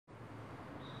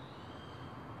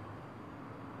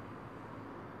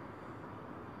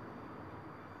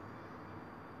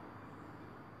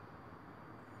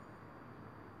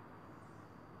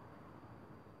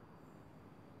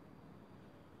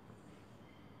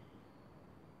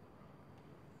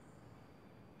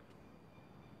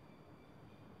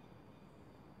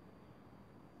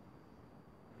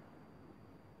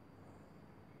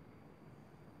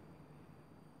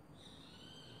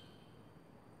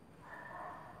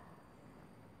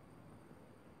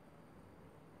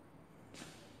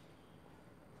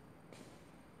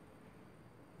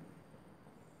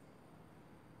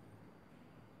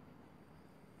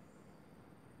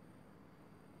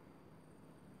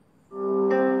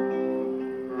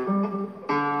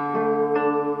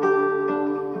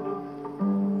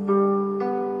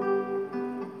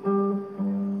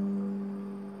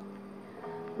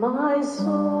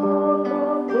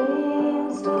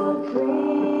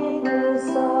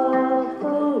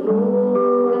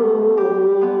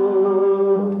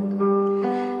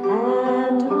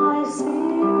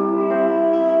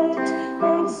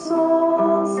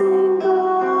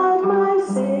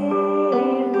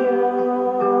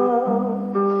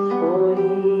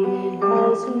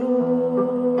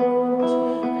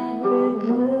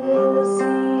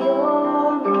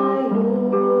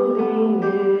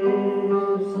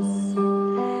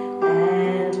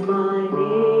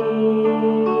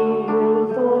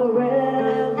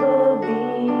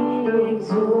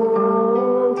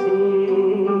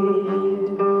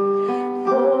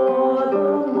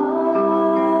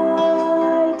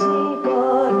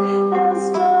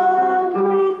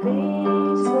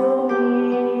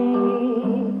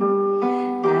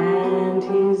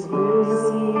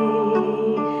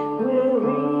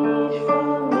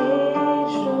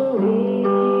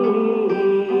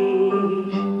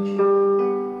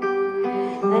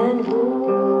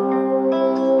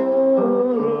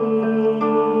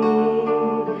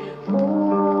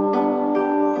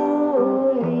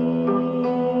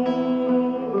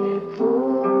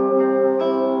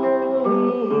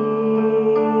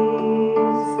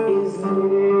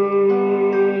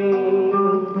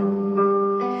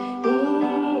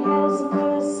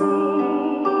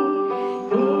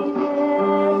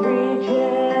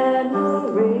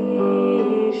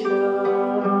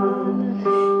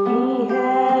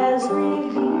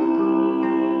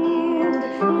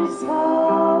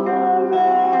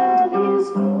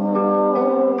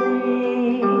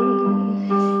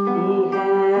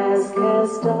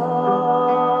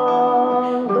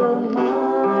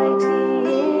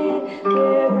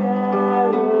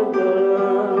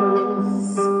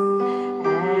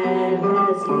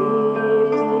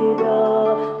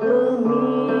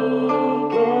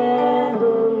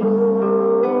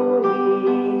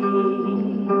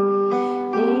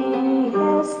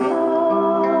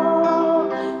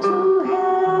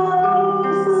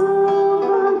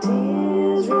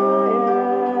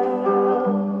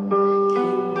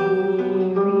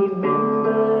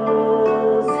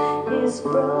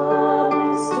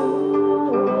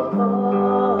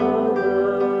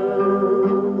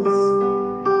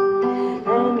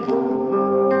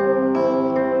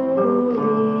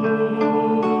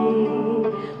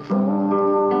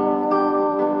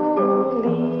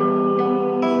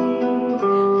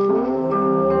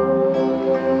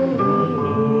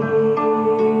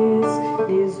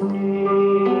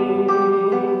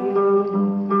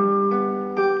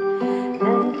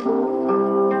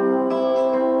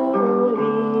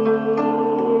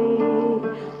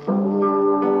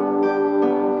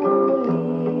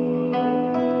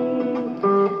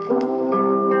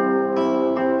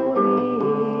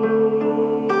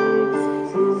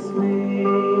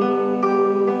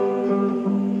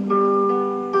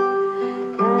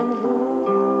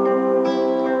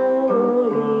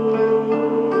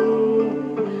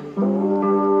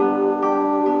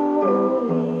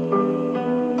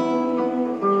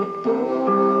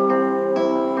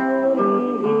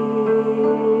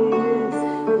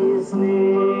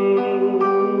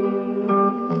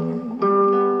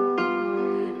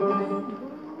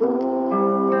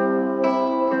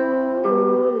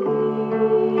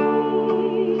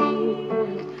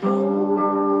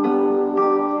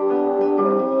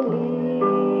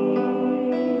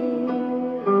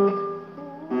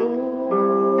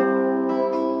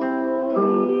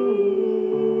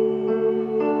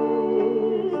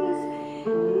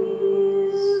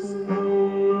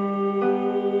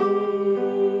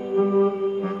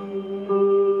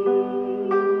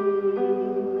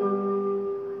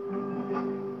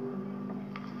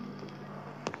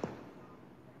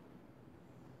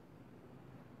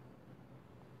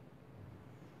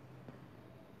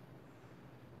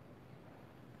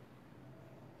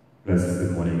Blessed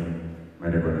good morning, my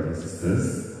dear brothers and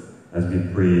sisters, as we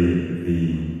pray the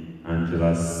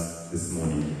Angelus this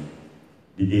morning.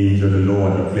 The angel of the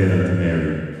Lord declared unto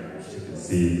Mary, she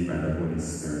conceived by the Holy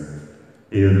Spirit.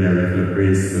 Hail Mary, full of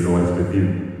grace, the Lord is with you.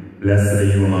 Blessed are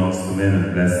you amongst women,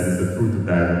 and blessed is the fruit of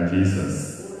thy womb,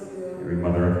 Jesus. Mary,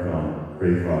 Mother of God,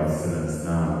 pray for us sinners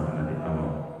now and at the hour.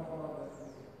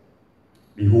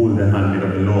 Behold the handmaid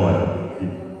of the Lord.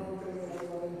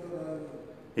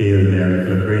 Hail Mary,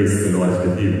 full of grace, the Lord is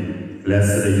with you.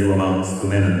 Blessed are you amongst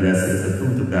women, and blessed is the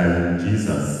fruit of thy womb,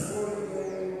 Jesus.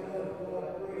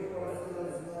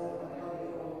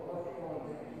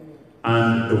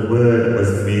 And the Word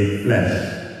was made flesh.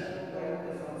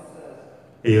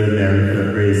 Hail Mary, full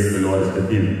of grace, the Lord is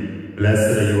with you.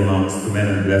 Blessed are you amongst women,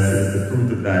 and blessed is the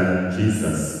fruit of thy womb,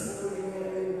 Jesus.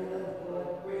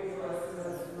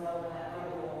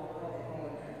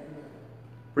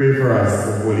 Pray for us,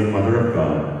 O Holy Mother of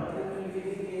God.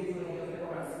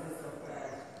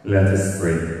 Let us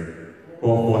pray.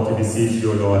 Pour forth, we beseech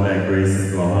you, O Lord, thy grace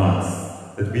into our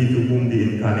hearts, that we to whom the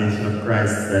incarnation of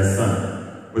Christ, thy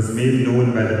Son, was made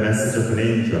known by the message of an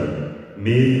angel,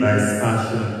 made by his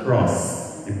passion and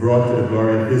cross, be brought to the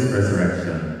glory of his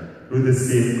resurrection, through the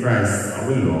same Christ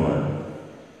our Lord.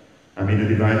 And may the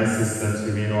divine assistance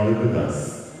remain always with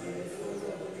us.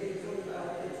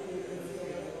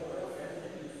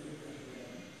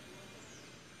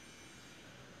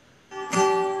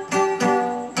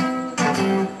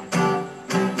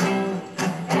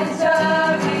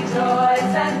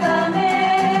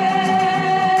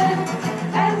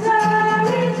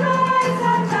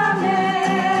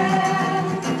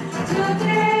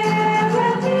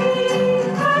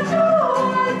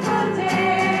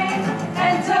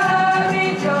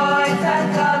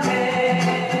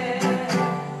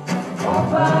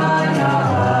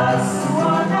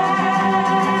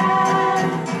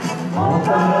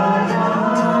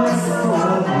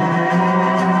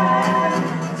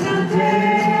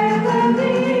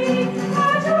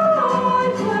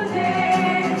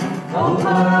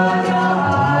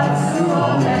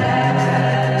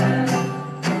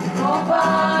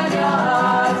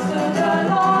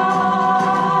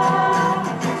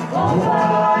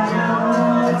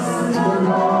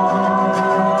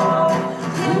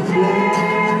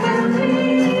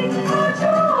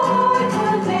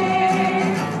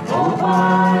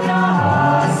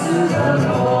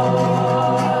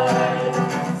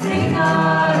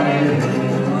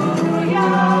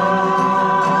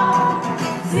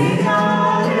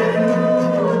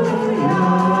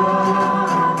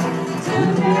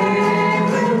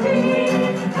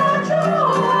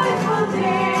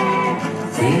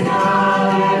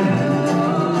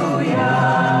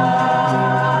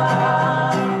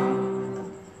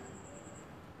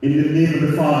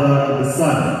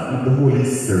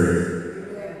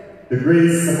 The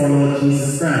grace of our Lord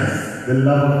Jesus Christ, the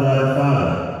love of God the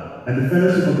Father, and the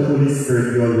fellowship of the Holy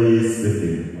Spirit be always with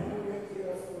you.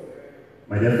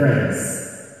 My dear friends,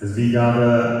 as we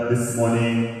gather this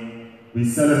morning, we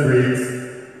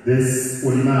celebrate this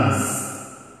Holy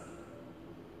Mass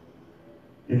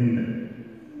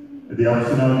in the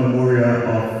optional memorial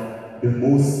of the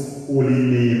most holy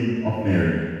name of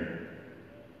Mary.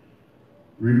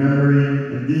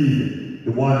 Remembering indeed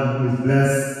the one who is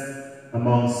blessed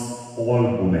amongst all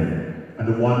women, and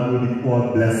the one who will be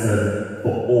called blessed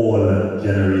for all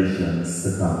generations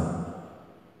to come.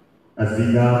 As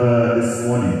we gather this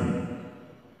morning,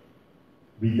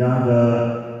 we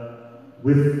gather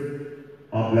with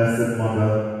our Blessed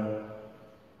Mother.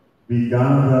 We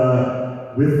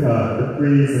gather with her to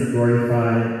praise and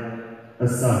glorify her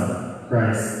Son,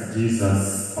 Christ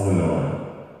Jesus our Lord,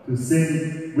 to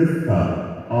sing with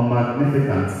her our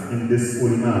Magnificat in this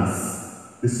Holy Mass,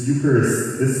 this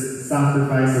Eucharist, this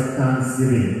sacrifice of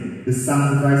thanksgiving, this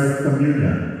sacrifice of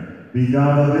communion. We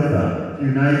gather with her, to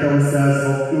unite ourselves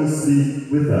more closely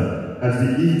with her, as we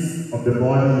eat of the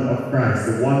body of Christ,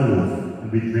 the one loaf,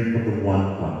 and we drink of the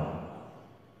one cup.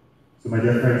 So my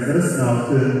dear friends, let us now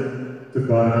turn to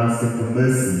God and ask Him for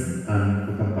mercy and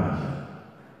for compassion.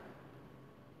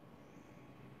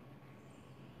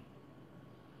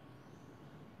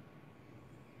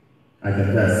 I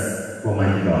confess,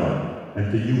 Almighty God,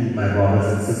 and to you, my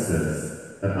brothers and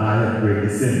sisters, that I have greatly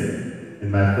sinned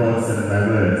in my thoughts and in my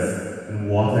words, in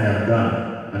what I have done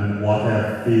and in what I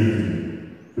have failed to do,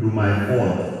 through my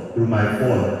fault, through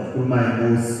my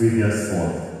most grievous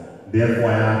fault.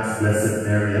 Therefore I ask Blessed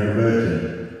Mary, ever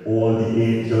Virgin, all the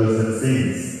angels and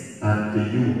saints, and to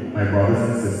you, my brothers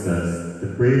and sisters, to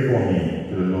pray for me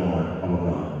to the Lord our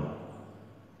God.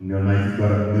 May Almighty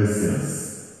God have mercy on us.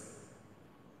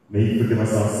 May He forgive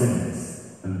us our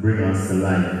sins and bring us to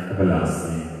life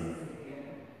everlasting.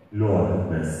 Lord have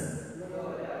mercy.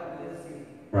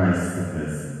 Christ have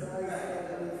mercy.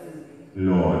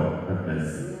 Lord have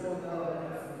mercy.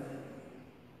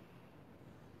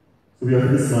 So we offer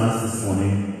this Mass this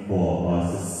morning for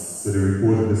us, so the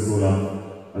report of the soul of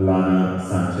Alana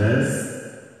Sanchez,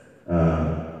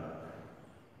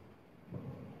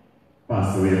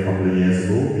 passed away a couple of years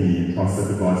ago. We trusted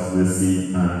to God's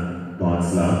mercy and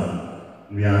God's love.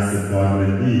 We ask that God will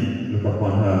indeed look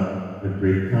upon her with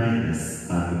great kindness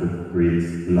and with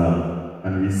great love,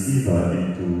 and receive her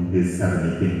into His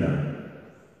heavenly kingdom.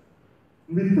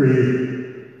 We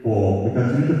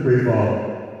continue to pray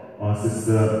for our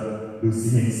sister Lucy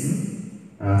Hinkson,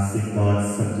 asking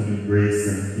God's continued grace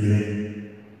and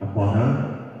healing upon her.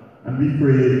 And we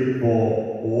pray for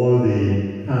all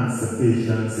the cancer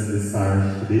patients in this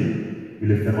parish today. We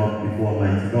lift them up before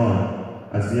Almighty God,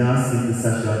 as we ask the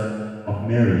intercession of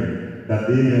Mary, that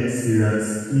they may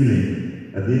experience healing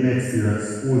that they may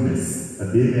experience wholeness,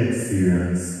 that they may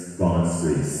experience God's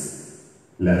grace.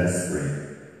 Let us pray.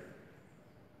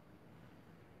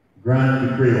 Grant,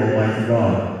 we pray, Almighty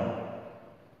God,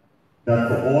 that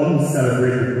for all who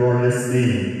celebrate the glorious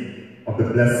name of the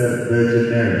Blessed Virgin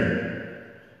Mary,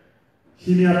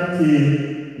 she may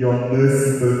obtain your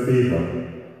merciful favor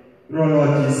through our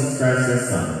Lord Jesus Christ, your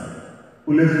Son,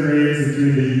 who lives and reigns with you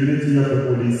in the unity of the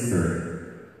Holy Spirit,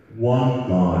 one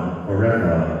God,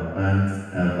 forever and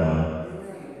ever.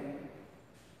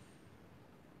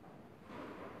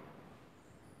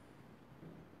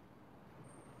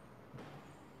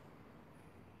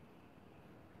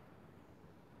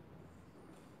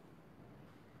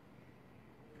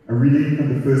 A reading from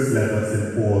the first letter of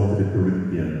St. Paul to the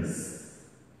Corinthians.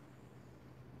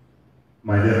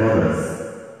 My dear brothers,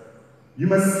 you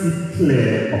must keep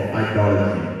clear of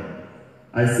idolatry.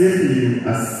 I say to you,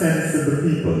 as sensible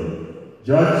people,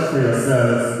 judge for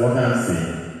yourselves what I am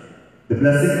saying. The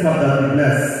blessing cup that we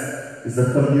bless is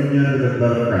a communion with the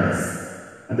blood of Christ,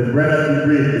 and the bread that we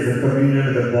break is a communion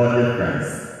with the body of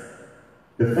Christ.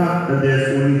 The fact that there is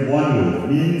only one loaf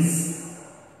means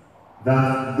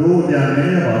that though there are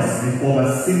many of us, we form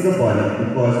a single body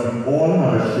because we all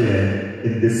have a share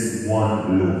in this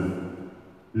one loaf.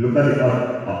 Look at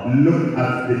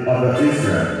the other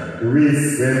Israel, the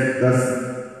race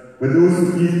where those who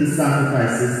eat the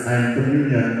sacrifices are in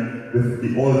communion with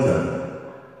the altar.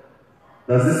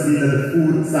 Does this mean that the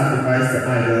food sacrificed to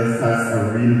idols has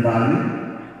a real value,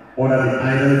 or that the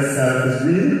idol itself is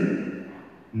real?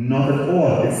 Not at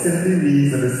all. It simply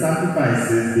means that the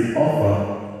sacrifices they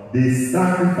offer, they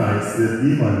sacrifice the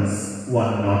demons who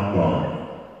are not God.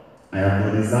 I have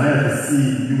no desire to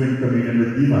see you in communion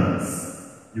with demons.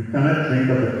 You cannot drink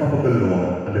of the cup of the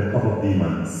Lord and the cup of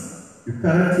demons. You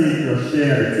cannot take your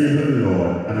share at the table of the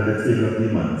Lord and at the table of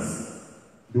demons.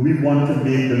 Do we want to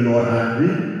make the Lord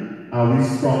angry? Are we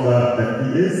stronger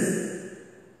than he is?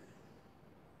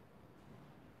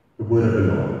 The word of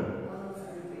the Lord.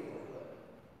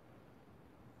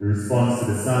 The response to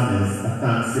the psalm is, a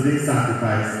thanksgiving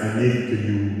sacrifice I make to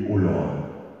you, O Lord.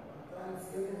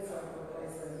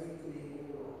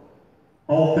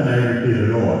 How can I repay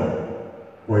the Lord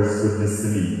for his goodness to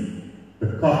me?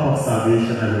 The cup of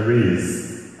salvation I will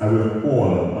raise, I will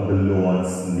call on the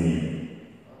Lord's name.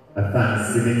 A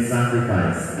thanksgiving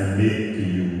sacrifice I make to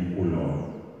you, O Lord.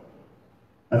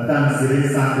 A thanksgiving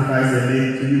sacrifice I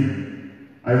make to you.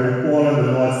 I will call on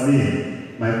the Lord's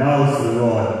name. My vows to the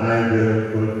Lord I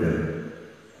will fulfill.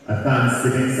 A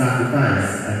thanksgiving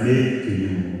sacrifice I make to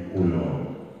you, O Lord.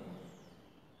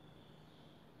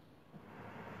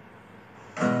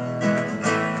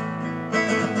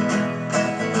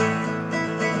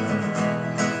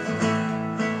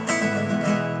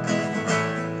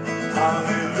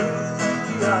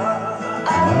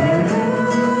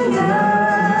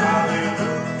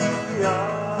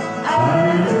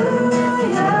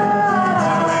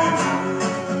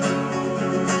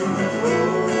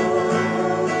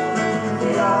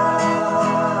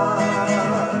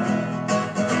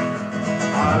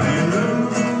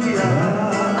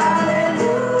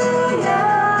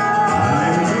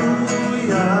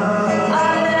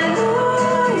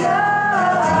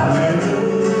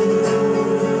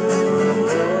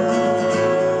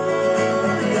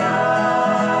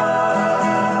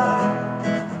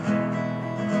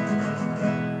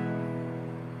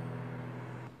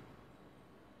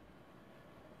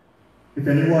 If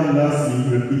anyone loves me, he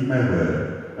will keep my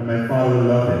word, and my Father will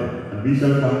love him, and we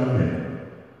shall come to him.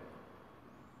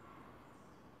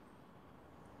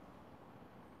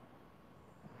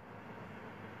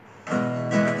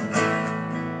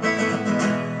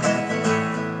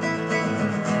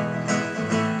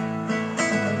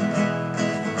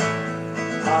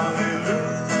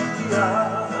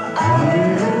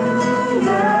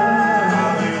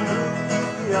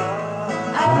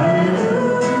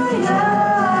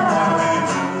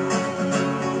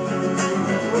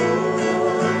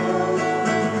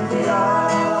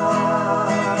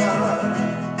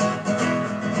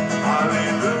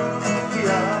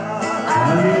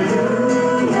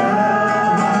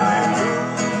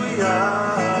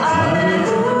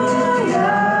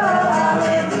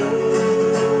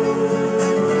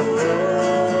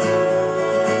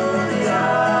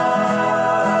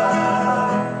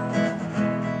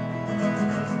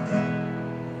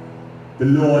 The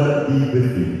Lord be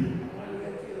with you.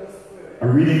 A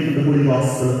reading from the Holy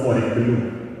Gospel according to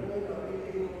Luke.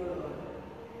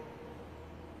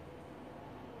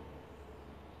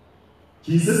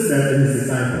 Jesus said to his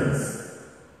disciples,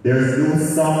 "There is no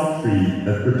sour tree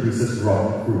that produces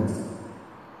rotten fruit,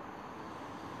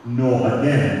 nor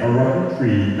again a rotten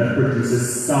tree that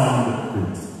produces sound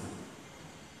fruit.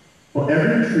 For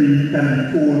every tree can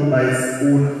be told by its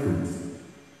own fruit.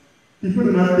 People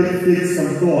do not pick figs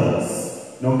from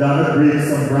thorns, nor gather grapes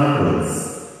from brambles.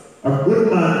 A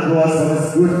good man draws what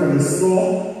is good from the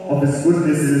store of his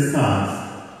goodness in his heart.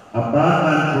 A bad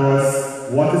man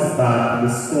draws what is bad from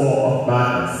the store of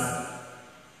badness.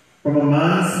 From a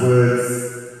man's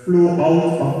words flow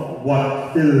out of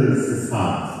what fills his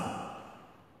heart.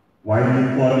 Why do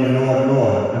you call me Lord,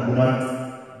 Lord, and do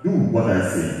not do what I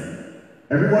say?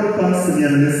 Everyone who comes to me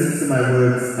and listens to my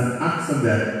words and acts on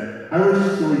them, I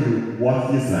will show you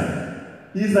what he is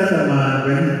like. He is like a man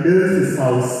when he builds his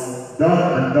house,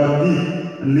 dug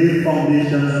deep, and laid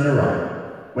foundations on the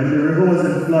rock. When the river was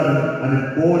in flood and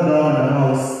it bore down the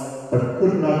house, but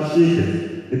could not shake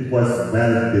it, it was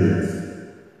well built.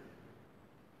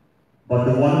 But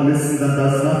the one who listens and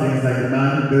does nothing is like the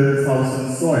man who built his house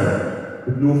on soil,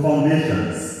 with no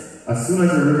foundations. As soon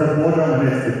as the river bore down on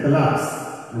it, it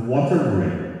collapsed, and water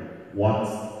ruined what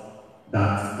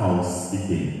that house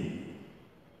became.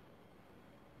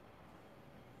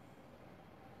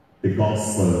 The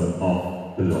Gospel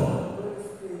of the Lord.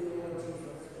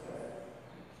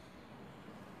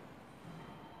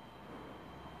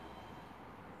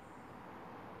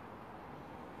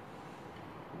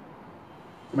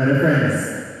 My dear friends,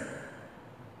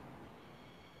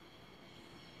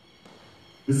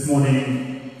 this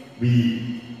morning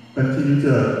we continue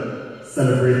to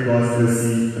celebrate God's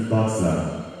mercy and God's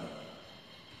love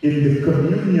in the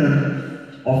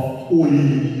communion of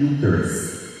Holy Eucharist.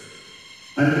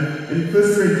 And in 1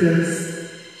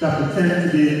 Corinthians chapter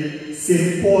 10 today,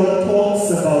 St. Paul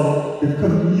talks about the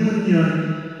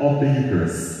communion of the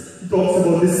Eucharist. He talks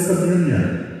about this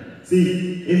communion.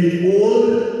 See, in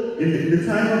the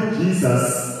time of Jesus,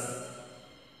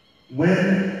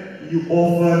 when you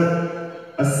offered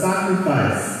a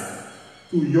sacrifice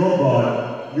to your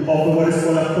God, you offer what is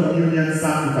called a communion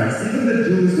sacrifice. Even the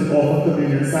Jews would offer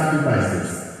communion sacrifices.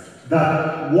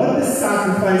 That what the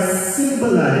sacrifice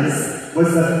symbolized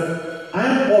was that I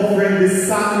am offering this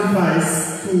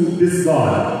sacrifice to this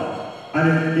God.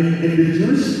 And in the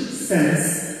Jewish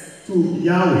sense, to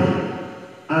Yahweh.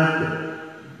 And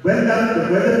when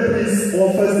the priest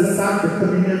offers the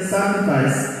communion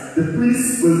sacrifice, the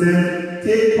priest will then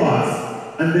take part,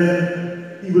 and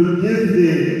then he will give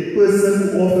the person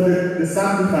who offered the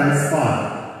sacrifice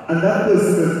part, and that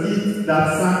person will eat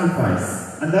that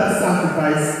sacrifice. And that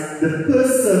sacrifice, the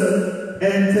person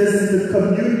enters into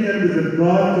communion with the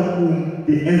God to whom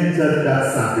they entered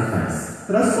that sacrifice.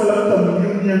 So that's called a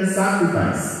communion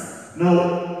sacrifice.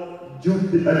 Now,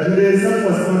 Judaism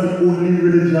was not the only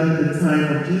religion at the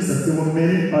time of Jesus. There were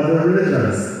many other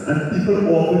religions, and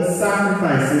people offered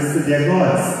sacrifices to their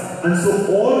gods. And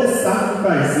so all the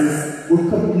sacrifices were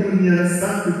communion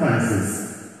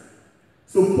sacrifices.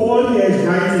 So Paul here is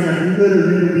writing, and we heard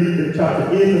earlier in the week in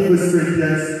chapter 8 of 1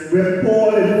 Corinthians, where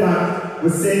Paul in fact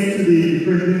was saying to the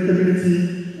Corinthian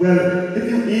community, well, if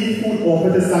you eat food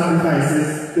offered as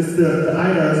sacrifices, just the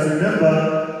idols,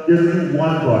 remember, there's only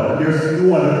one God, and there's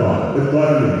no other God, but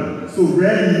God alone. So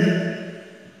really,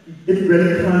 it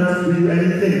really can't do you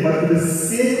anything. But for the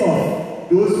sake of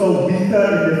those who are weaker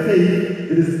in the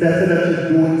faith, it is better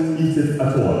that you don't eat it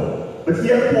at all. But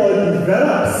here Paul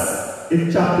develops,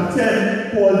 in chapter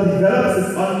 10, Paul develops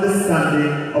his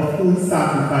understanding of food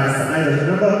sacrifice and idols.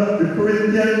 Remember, the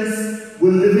Corinthians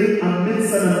were living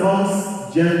amidst and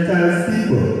amongst Gentiles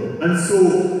people. And so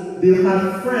they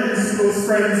had friends, close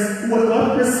friends, who were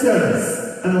not Christians.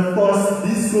 And of course,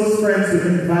 these close friends would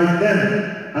invite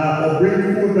them or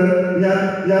bring food. But we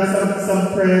had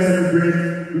some prayers,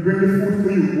 and we bring the food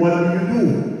for you. What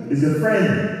do? Is your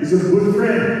friend, is your good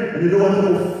friend, and you don't want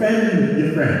to offend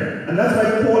your friend. And that's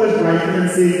why Paul is writing and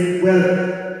saying, well,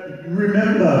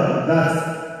 remember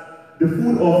that the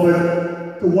food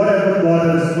offered to whatever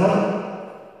God is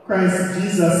not Christ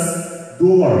Jesus,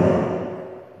 don't worry.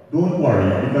 Don't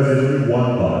worry, because there's only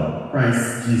one God,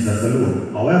 Christ Jesus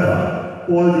alone. However,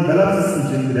 Paul develops his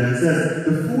teaching to them and says,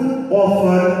 the food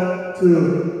offered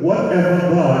to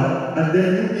whatever God, and then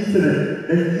you eat it,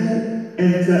 then you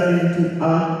enter into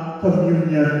a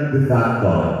communion with that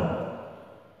God.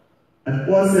 And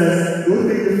Paul says, don't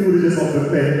think the food is just offered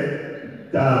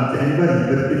to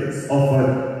anybody, but it's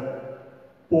offered.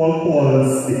 Paul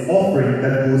calls the offering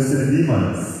that goes to the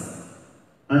demons.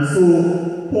 And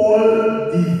so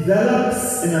Paul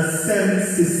develops, in a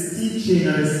sense, his teaching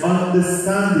and his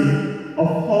understanding of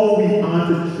how we are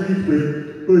to treat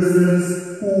with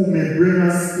persons who may bring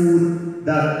us food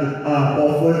that are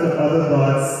offered to other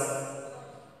gods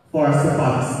for us to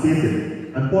participate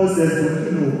in. And Paul says, don't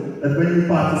you know that when you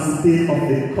participate of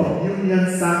the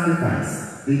communion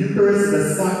sacrifice, the Eucharist is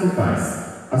a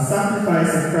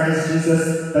sacrifice of Christ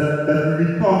Jesus that we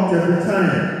recount every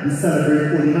time we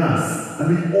celebrate Holy Mass. And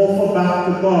we offer back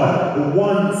to God the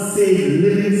one saved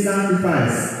living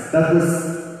sacrifice that was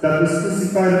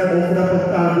crucified and offered up on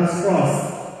Calvary's cross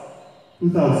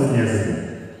 2,000 years ago.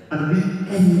 And we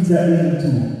enter into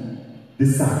the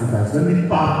sacrifice. When we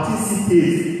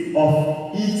participate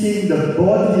of eating the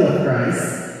body of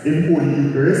Christ in Holy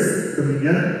Eucharist,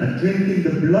 communion, and drinking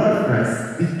the blood of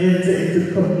Christ, we enter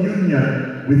into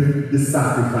communion with the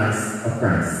sacrifice of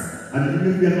Christ. And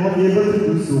even if we are not able to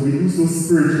do so, we do so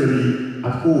spiritually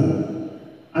at home.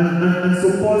 And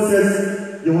so Paul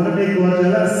says, you want to make God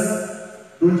jealous?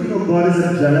 Don't you know God is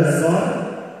a jealous God?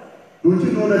 Don't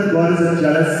you know that God is a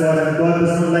jealous God and God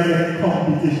does not like any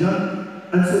competition?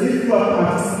 And so if you are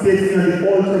participating at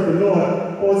the altar of the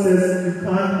Lord, Paul says you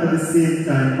can't at the same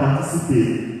time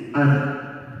participate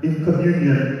and in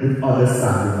communion with other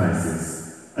sacrifices.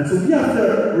 And so we have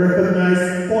to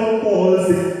recognize Paul calls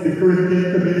the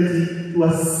Corinthian community to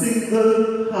a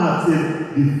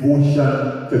single-hearted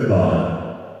devotion to God.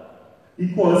 He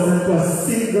calls them to a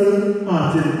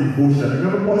single-hearted devotion.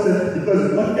 Remember Paul said,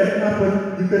 because what can happen,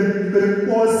 you can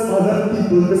cause other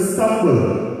people to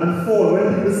stumble and fall.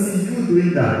 When people see you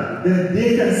doing that, then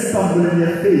they can stumble in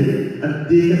their faith and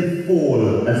they can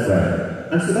fall as well.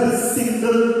 And so that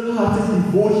single-hearted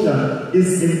devotion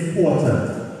is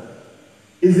important.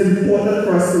 It's important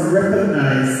for us to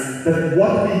recognize that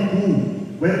what we do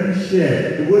when we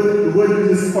share, the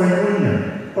word is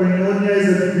koinonia. Koinonia is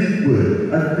a Greek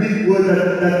word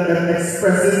that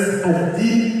expresses a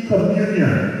deep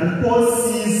communion. And Paul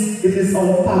sees it is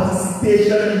our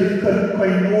participation in the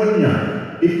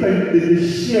koinonia, the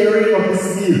sharing of this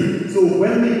meal. So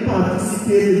when we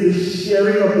participate in the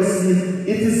sharing of this meal,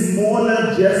 it is more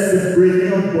than just the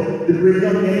breaking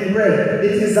of any bread.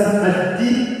 It is a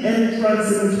deep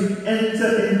entrance in which we enter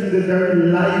into the very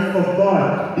life of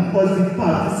God, because we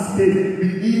participate, we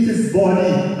eat His body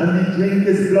and we drink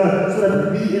His blood, so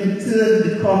that we in turn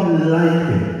become like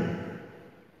Him.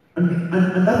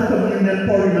 And that communion,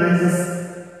 Paul reminds us,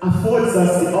 affords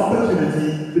us the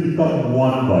opportunity to become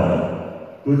one body.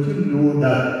 Don't you know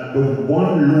that the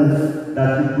one loaf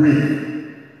that you break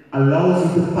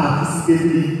allows you to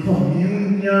participate in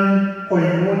communion,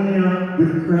 koinonia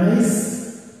with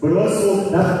Christ, but also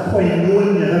that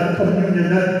koinonia, that communion,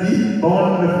 that deep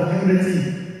bond of unity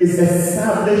is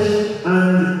established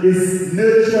and is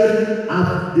nurtured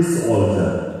at this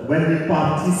altar when we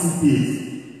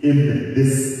participate in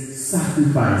this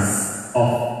sacrifice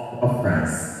of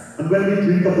Christ. And when we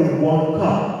drink of the one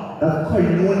cup, that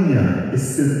koinonia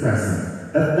is still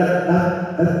present.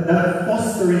 That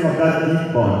fostering of that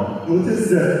deep bond. Notice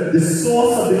the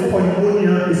source of the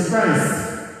koinonia is Christ.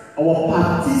 Our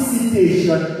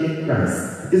participation in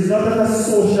Christ is not a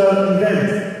social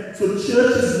event. So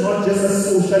church is not just a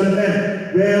social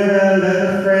event where, well, let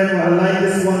a friend, or I like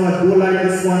this one, or I don't like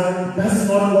this one. That's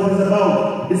not what it's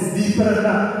about. It's deeper than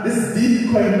that. This deep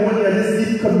koinonia, this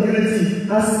deep community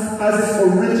has its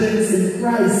origins in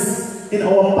Christ, in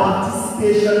our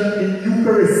participation in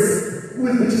Eucharist,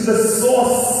 which is the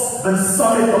source and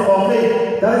summit of our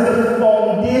faith. That is the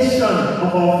foundation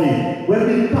of our faith. When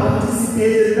we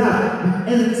participate in that,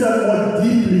 we enter more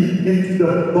deeply into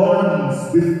the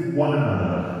bonds with one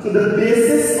another. So the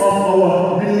basis of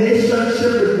our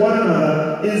relationship with one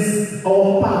another is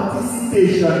our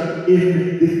participation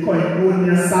in the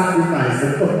koinonia sacrifice,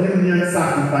 the communion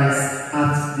sacrifice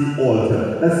at the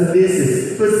altar. That's the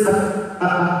basis. So it's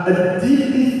a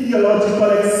deeply theological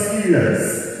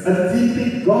experience, a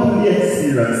deeply godly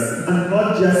experience, and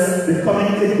not just the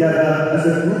coming together as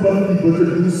a group of people to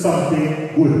do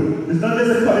something good. It's not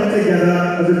just a coming together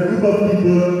as a group of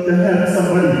people to help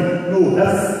somebody. No,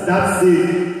 that's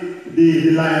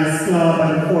the Lions Club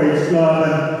and the 4-H Club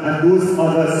and those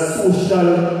other social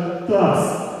clubs.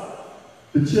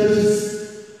 The church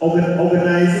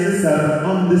organizes itself and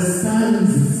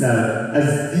understands itself as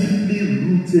deeply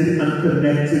rooted and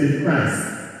connected in Christ.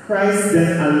 Christ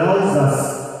then allows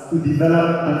us to develop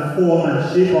and form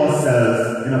and shape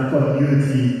ourselves in a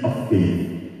community of faith.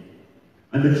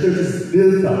 And the church is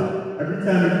built up. Every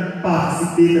time we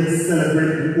participate and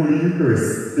celebrate the Holy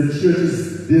Eucharist, the church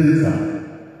is built up.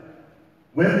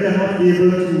 When we are not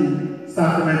able to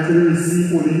sacramentally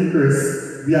receive Holy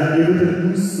Eucharist, we are able to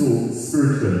do so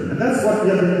spiritually. And that's what we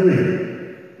have been doing.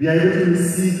 We are able to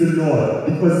receive the Lord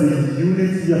because the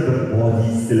unity of the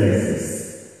body still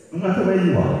exists. No matter where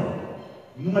you are,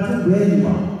 no matter where you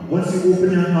are, once you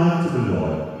open your heart to the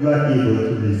Lord, you are able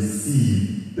to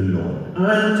receive the Lord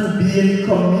and to be in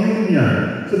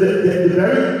communion. So the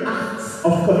very act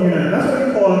of communion. That's what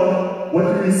we call what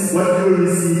you will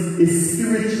receive is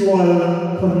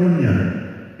spiritual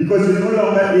communion. Because you're no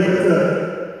longer able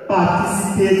to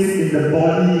participate in the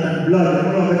body and blood.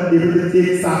 You're no longer able to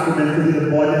take sacramentally the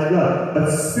body and blood. But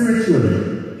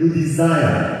spiritually, you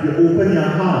desire, you open your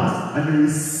heart, and you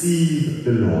receive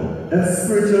the Lord. That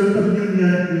spiritual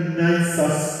communion unites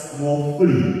us more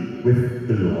fully with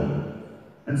the Lord.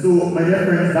 And so, my dear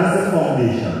friends, that's the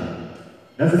foundation.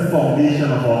 That's the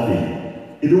foundation of our faith.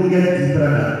 It don't get deeper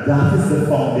than that. That is the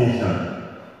foundation.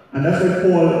 And that's why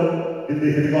Paul, in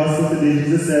the Gospel today,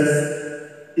 Jesus says,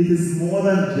 it is more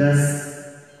than just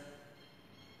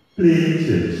playing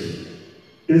church.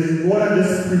 It is more than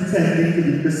just pretending to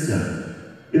be Christian.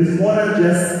 It is more than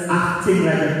just acting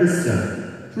like a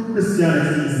Christian. True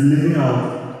Christianity is living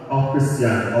out our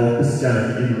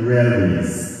Christianity in real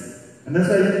ways. And that's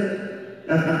why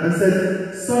I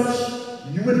said, such,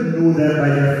 you would know them by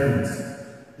their fruit.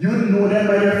 You would know them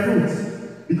by their fruit.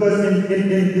 Because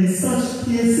in such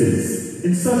cases,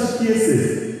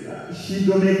 sheep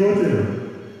don't make goat, you know.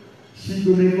 Sheep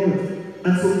don't make goat.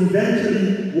 And so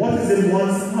eventually, what is in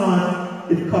one's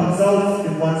heart, it comes out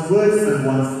in one's words and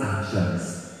one's actions.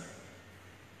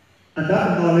 And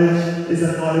that knowledge is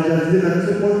a knowledge that is living.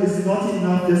 So it's not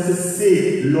enough just to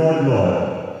say, Lord,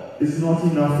 Lord. It's not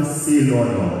enough to say, Lord,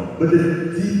 Lord. But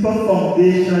the deeper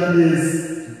foundation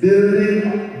is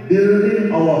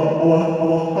building our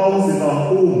houses, our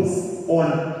homes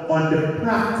on the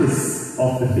practice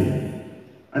of the faith.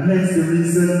 And hence the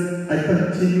reason I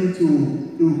continue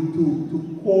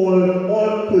to call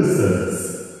all persons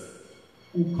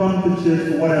who come to church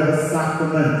for whatever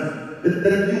sacrament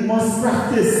that you must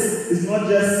practice. It's not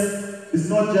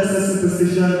just a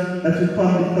superstition that you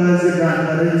come because your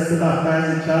grandmother used to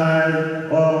baptize your child,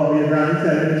 or your grandmother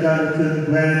tell your child to turn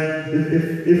when.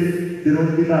 If they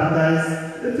don't be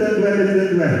baptized, they turn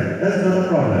when. That's not a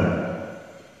problem.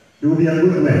 It will be a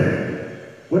good way.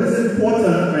 What is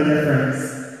important, my dear friends,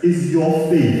 is your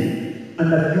faith, and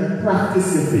that you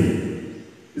practice your faith.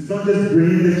 It's not just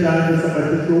bringing the child to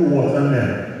somebody to throw water on them.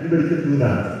 Anybody can do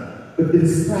that. But it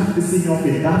is practicing your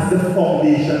faith. That's the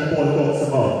foundation Paul talks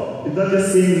about. It's not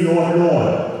just saying Lord,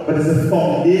 Lord, but it's a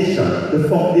foundation. The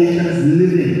foundation is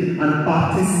living and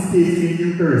participating in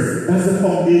Eucharist. That's the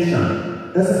foundation.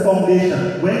 That's the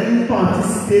foundation. When you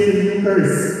participate in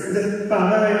Eucharist, is it,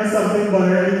 Father, I know something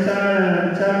bothering the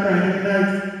child crying at night?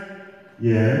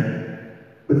 Yeah.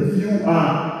 But if you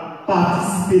are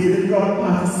participating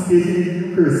in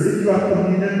Eucharist, if you are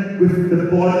communing with the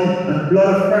body and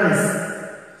blood of Christ,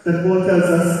 then Paul tells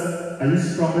us, are you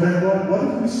stronger than God? What if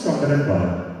you're stronger than God?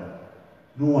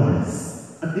 No one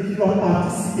is. And if you are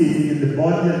participating in the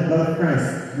body and blood of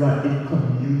Christ, you are in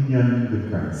communion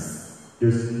with Christ.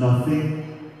 There's nothing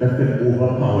that can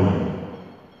overpower you.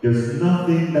 There's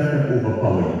nothing that can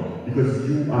overpower you, because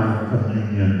you are in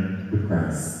communion with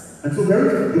Christ. And so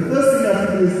the first thing we have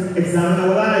to do is examine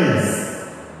our lives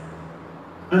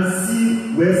and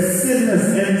see where sin has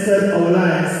entered our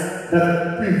lives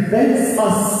that prevents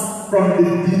us from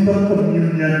the deeper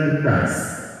communion with Christ.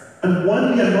 And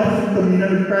when we are not in communion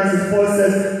with Christ, as Paul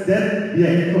says, then we are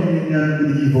in communion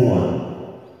with the evil one.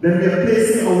 Then we are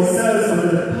placing ourselves under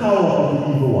the power of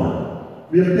the evil one.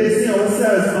 We are placing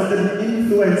ourselves under the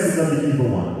influences of the evil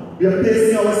one. We are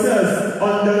placing ourselves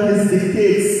under his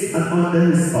dictates and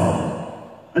under his power.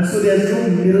 And so there's no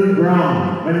middle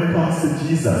ground when it comes to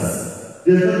Jesus.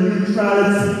 There's no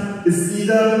neutrality. It's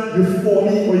either you're for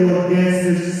me or you're against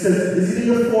me. It's either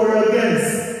you're for or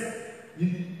against.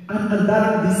 And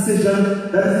that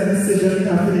decision, that is the decision we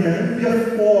have to make. And if we are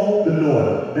for the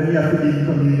Lord, then we have to be in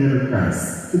communion with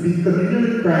Christ. To be in communion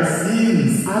with Christ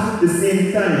means at the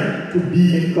same time to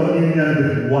be in communion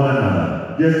with one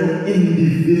another. There's no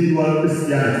individual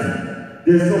Christianity.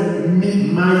 There's no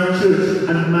my church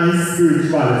and my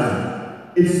spirituality.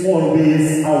 It's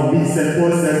always our we. St.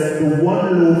 Paul says, the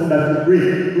one loaf that we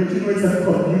break, don't you know it's a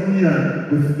communion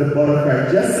with the body of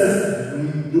Christ?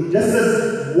 Just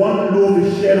as one loaf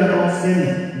is shared amongst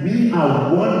many, we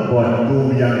are one body, though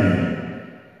we are many.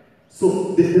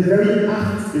 So the very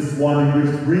act is one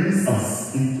which brings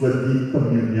us into a deep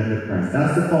communion with Christ.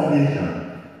 That's the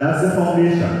foundation. That's the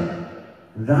foundation.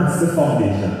 That's the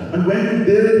foundation. And when you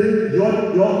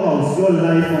build your house, your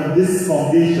life on this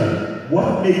foundation,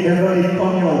 what may ever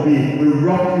come your way will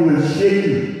rock you, will shake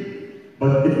you,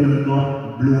 but it will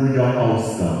not blow your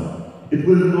house down. It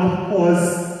will not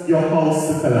cause your house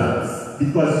to collapse,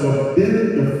 because you have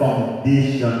built the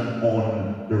foundation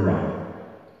on the rock.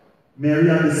 Mary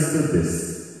understood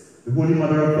this. The Holy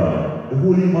Mother of God. The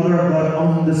Holy Mother of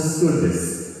God understood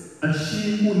this. And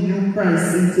she who knew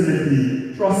Christ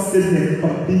intimately trusted him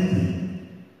completely.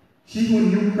 She who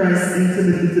knew Christ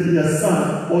intimately to be her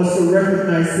Son also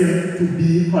recognized him to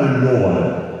be her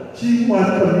Lord. She who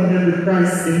had communion with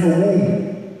Christ in her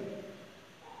womb,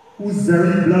 whose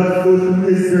very blood flowed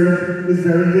through his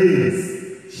very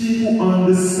veins. She who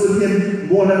understood him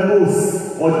more than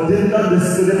most, or didn't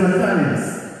understand him at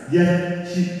times, yet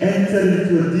she entered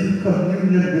into a deep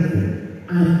communion with him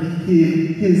and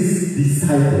became his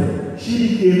disciple.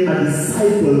 She became a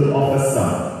disciple of her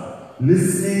Son,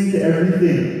 listening to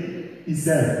everything he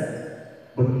said,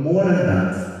 but more than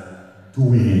that,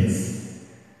 doing it.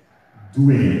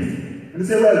 Doing it. And you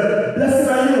say, well, blessed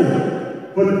are you.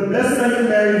 But blessed are you,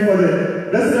 Mary,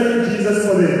 blessed are you, Jesus,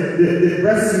 for the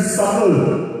breast you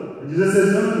suckle. And Jesus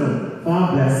says, no.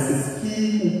 Far blessed is he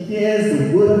who hears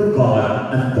the word of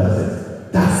God and does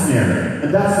it. That's Mary.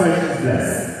 And that's why she's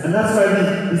blessed. And that's why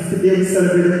today we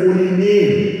celebrate the holy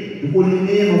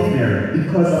name of Mary,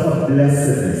 because of her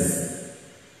blessedness.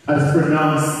 As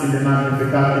pronounced in the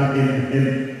Magnificat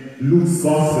in Luke's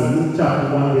Gospel, Luke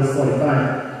chapter 1, verse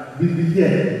 45, we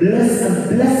hear,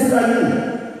 blessed are you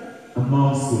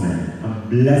amongst women, and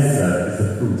blessed is the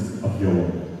fruit of your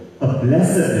womb. Her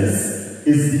blessedness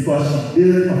is because she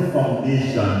built her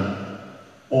foundation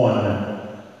on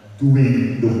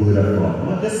doing the word of God.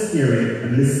 Not just hearing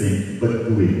and listening, but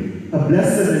doing. Her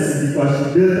blessedness is because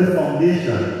she built her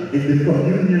foundation in the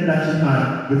communion that she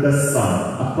had with her Son,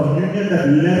 a communion that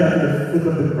led her to the foot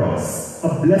of the cross.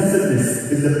 Her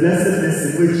blessedness is the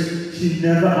blessedness in which she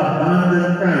never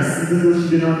abandoned Christ, even though she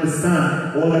didn't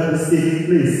understand all that was taking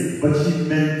place. But she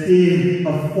maintained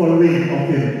a following of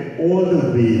him all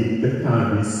the way to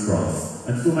Calvary's cross.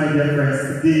 And so, my dear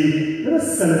friends, today, let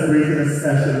us celebrate in a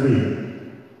special way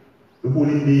the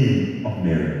holy name of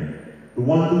Mary, the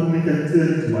one to whom we can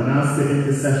turn to and ask her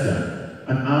intercession,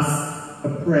 and ask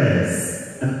her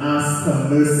prayers, and ask her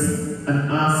mercy,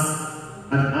 and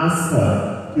ask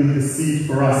her to intercede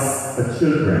for us, the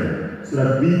children, so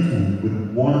that we too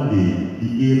would one day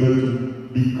be able to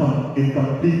become in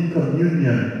complete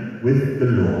communion with the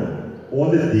Lord all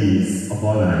the days of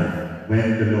our life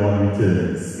when the Lord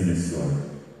returns in his glory.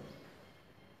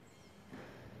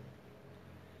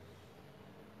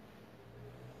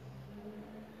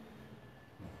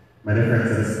 My dear friends,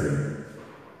 let us pray.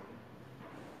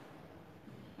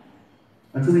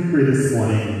 And so we pray this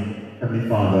morning, Heavenly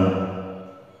Father,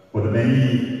 for the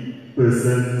many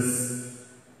persons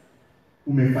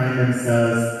who may find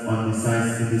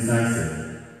themselves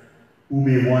indecisive, who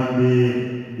may one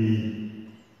day be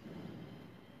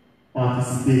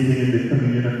participating in the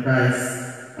communion of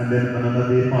Christ, and then another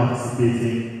day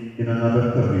participating in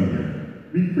another communion.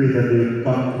 We pray that they would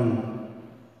come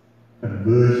to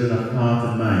conversion of heart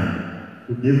and mind,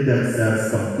 to give themselves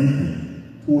completely,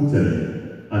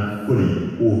 totally, and fully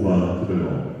over to the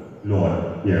Lord.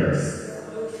 Lord, hear us.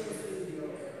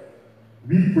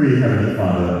 We pray, Heavenly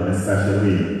Father, in a special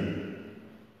way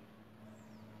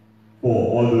for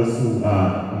all those who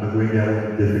are undergoing their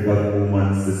own difficult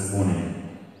moments this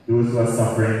morning, those who are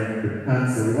suffering with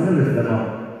cancer. We want to lift them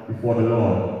up before the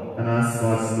Lord and ask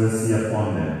God's mercy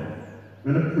upon them.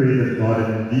 We're going to pray that God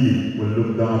indeed will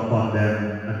look down upon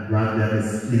them and grant them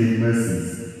his healing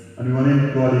mercies. And we want to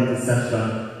implore the intercession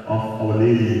of Our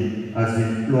Lady as we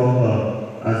implore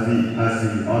her, as we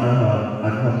honor her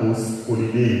and her most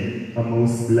holy name, her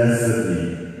most blessed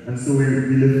name. And so we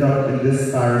lift up in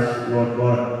this parish, Lord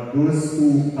God, those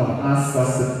who have asked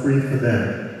us to pray for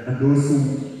them, and those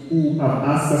who have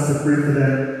asked us to pray for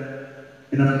them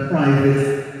in a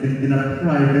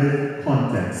private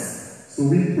context. So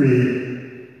we pray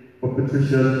for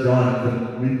Patricia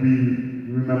John, we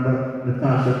remember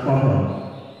Natasha Copper,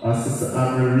 our sister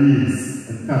Anna Reeves,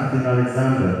 and Kathleen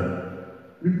Alexander.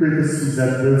 We pray for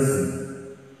Suzette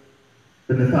Wilson,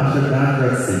 for Natasha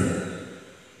Gandratsi.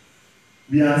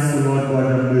 We ask the Lord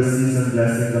God of mercies and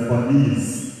blessings upon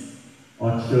these,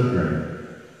 our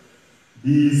children,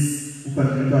 these who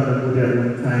continue to undergo their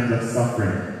own times of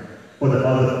suffering, for the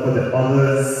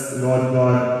others, Lord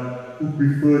God, who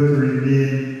prefer to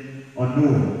remain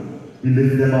unknown. We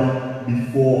lift them up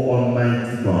before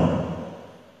Almighty God.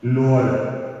 Lord,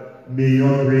 may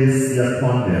your grace be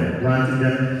upon them, granting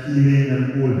them healing and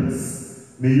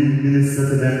wholeness. May you minister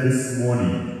to them this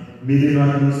morning. May they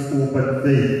not lose hope and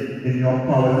faith in your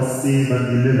power to save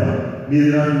and deliver. May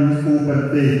they not lose hope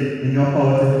and faith in your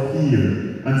power to heal.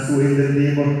 And so in the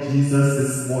name of Jesus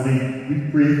this morning,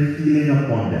 we pray healing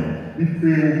upon them. We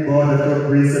pray, O God, that your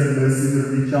grace and mercy will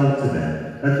reach out to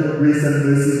them. That your grace and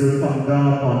mercy will come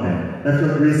down upon them. That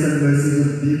your grace and mercy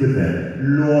will be with them.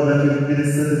 Lord, that you will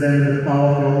minister to them in the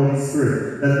power of your Holy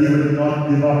Spirit. That they will not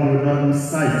give up, they will not lose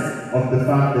sight of the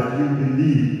fact that you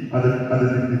indeed are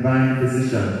the divine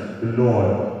physician, the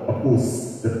Lord of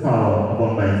oppose the power of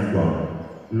Almighty God.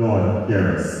 Lord,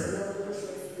 hear us.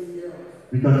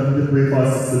 We continue to pray for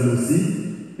our Sister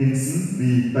Lucy Hinson.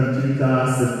 We continue to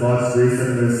ask that God's grace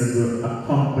and mercy will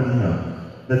accompany her,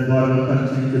 that God will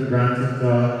continue to grant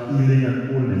her healing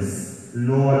and wholeness.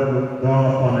 Lord, look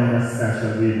down upon her in a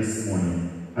special way this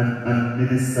morning and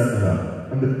minister to her,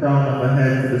 from the crown of her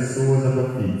head to the soles of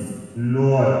her feet.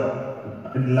 Lord,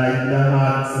 enlighten the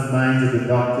hearts and minds of the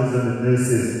doctors and the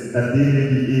nurses, that they may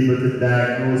be able to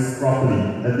diagnose properly,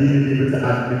 that they may be able to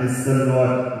administer,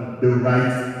 Lord, the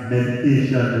right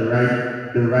medication,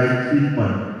 the right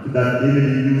treatment, so that they may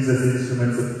be used as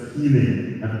instruments of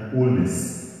healing and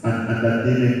wholeness, and that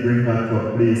they may bring her to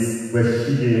a place where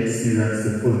she may experience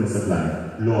the fullness of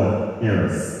life. Lord, hear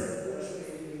us.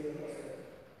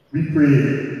 We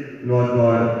pray, Lord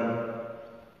God,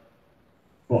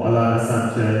 for Alana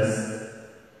Sanchez,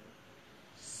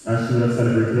 as she would have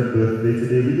celebrated her birthday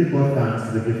today. We give God thanks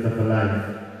for the gift of her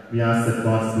life. We ask that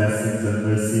God's blessings and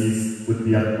mercies would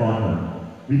be upon her.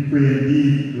 We pray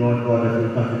indeed, Lord God, that you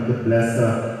will continue to bless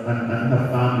her and her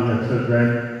family, her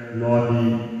children. Lord,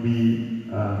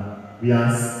 we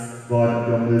ask, God,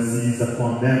 your mercies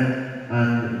upon them.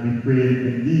 And we pray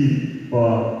indeed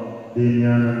for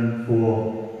Damian and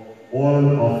for all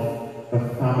of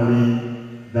her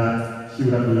family that she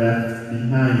would have left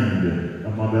behind,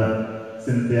 her mother,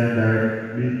 Cynthia and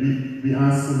Derek. We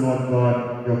ask the Lord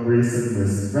God, your grace and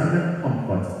mercy. Grant them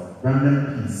comfort, grant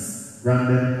them peace, grant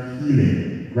them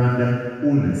healing, grant them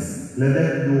wholeness. Let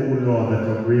them know, O Lord, that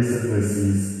your grace and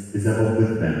mercy is ever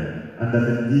with them, and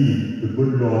that indeed the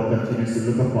good Lord continues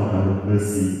to look upon her with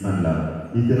mercy and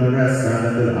love. Eternal rest grant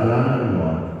until Alana, O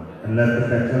Lord, and let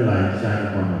perpetual light shine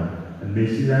upon her, and may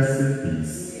she rest in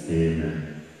peace.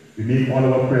 Amen. We make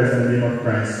all our prayers in the name of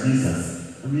Christ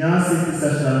Jesus, and we ask the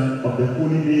intercession of the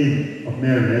holy name of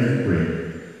Mary as we pray.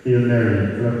 Hail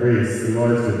Mary, full of grace, the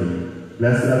Lord is with thee.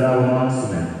 Blessed art thou amongst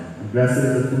women, and blessed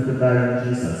is the fruit of thy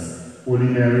womb, Jesus. Holy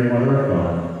Mary, Mother of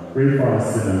God, pray for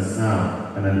us sinners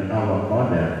now and at the hour of our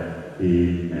death.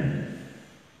 Amen.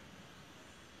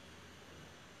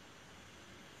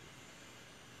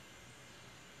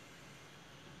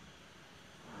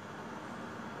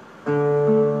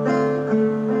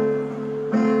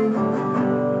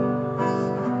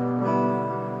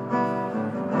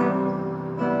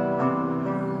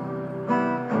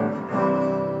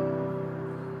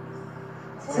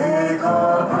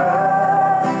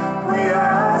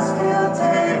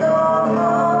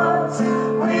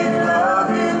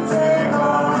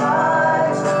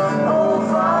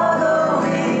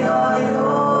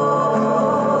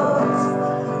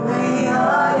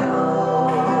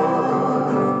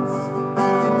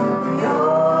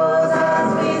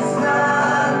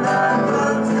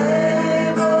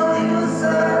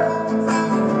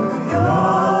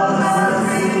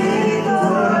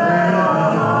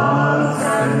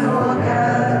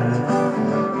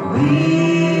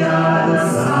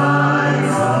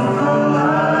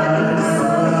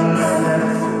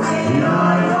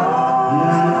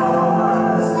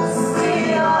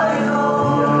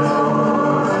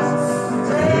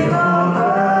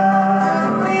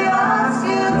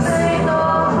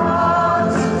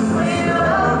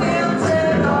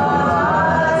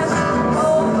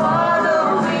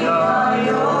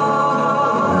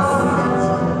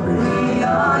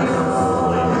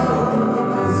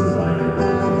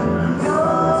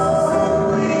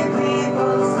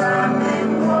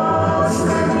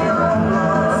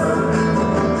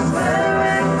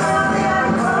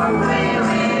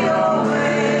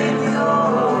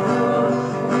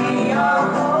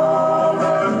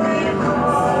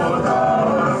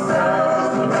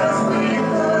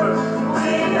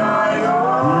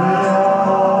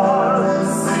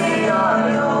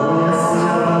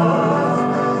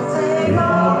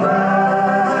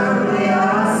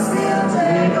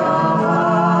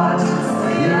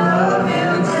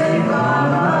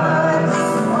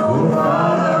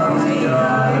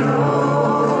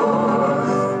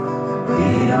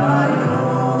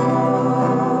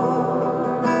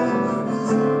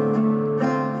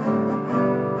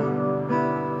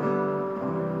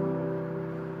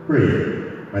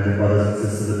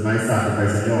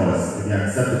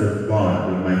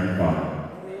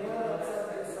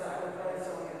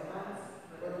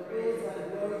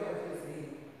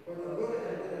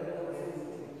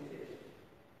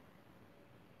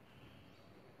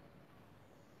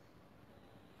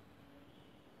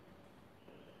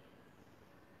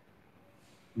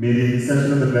 May the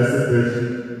intercession of the Blessed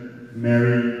Virgin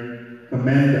Mary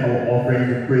commend our offering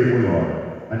to pray, O Lord,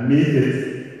 and make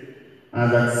it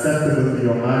as acceptable to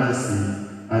your majesty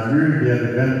as we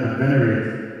revere and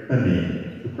venerate her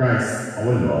name. To Christ our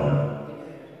Lord.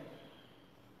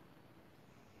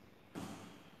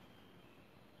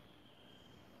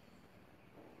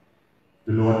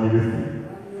 The Lord be with you.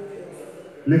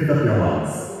 Lift up your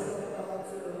hearts.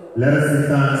 Let us give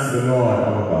thanks to the Lord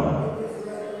our God.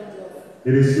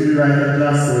 It is truly right and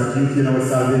just our duty and our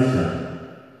salvation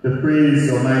to praise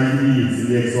your mighty deeds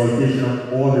in the exaltation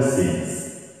of all the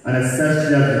saints, and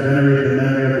especially as we venerate the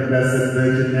memory of the Blessed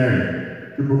Virgin Mary,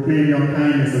 to proclaim your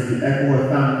kindness as we echo a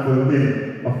thankful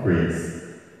hymn of praise.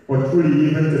 For truly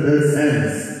even to earth's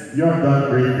ends you have done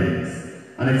great things,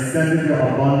 and extended your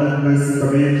abundant mercy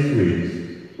from age to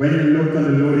age. When you looked on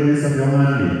the lowliness of your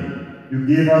handmaid, you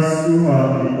gave us through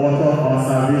her the author of our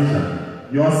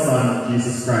salvation, your Son,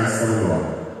 Jesus Christ our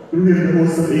Lord. Through him the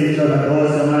host of angels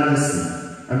adores your majesty,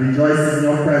 and rejoices in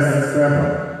your presence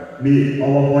forever. May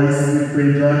our voices, we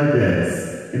pray, join with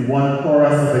theirs in one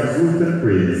chorus of exultant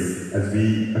praise as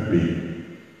we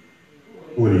acclaim.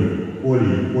 Holy,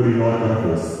 holy, holy Lord God of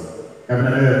hosts, heaven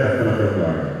and earth are full of your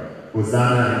glory.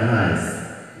 Hosanna in the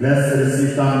highest. Blessed is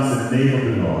he comes in the name of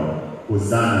the Lord.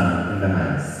 Hosanna in the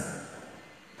highest.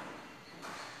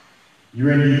 You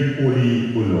are indeed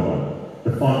holy, O Lord,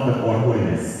 the fount of all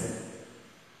holiness.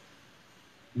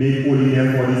 Make holy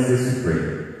therefore these days, we pray,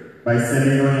 by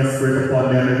sending on your Spirit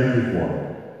upon them every before,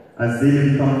 as they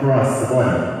may become for us the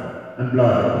body and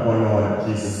blood of our Lord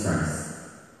Jesus Christ.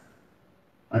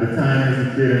 At the time he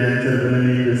declared an end to the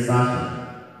villainy of his passion,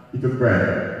 he took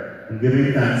bread, and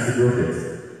giving thanks, he broke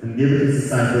it, and gave it to his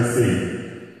disciples,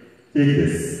 saying, Take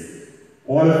this,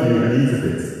 all of you, and eat of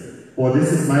it, for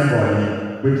this is my body,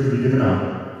 which will be given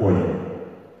up for you.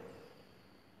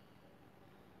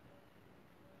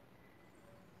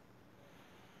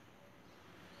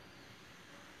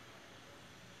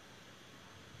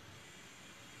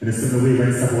 In a similar way,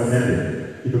 when supper was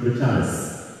ended, he took the chalice.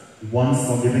 Once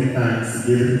more giving thanks,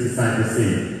 he gave it to his disciples,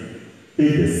 saying,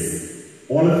 Take this,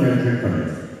 all of you, and drink from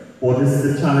it, for this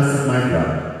is the chalice of my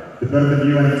blood, the blood of the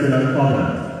new and eternal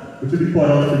covenant, which will be poured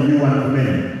out for you and for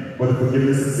many, for the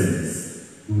forgiveness of sins.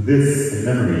 Do this in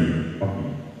memory of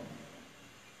me.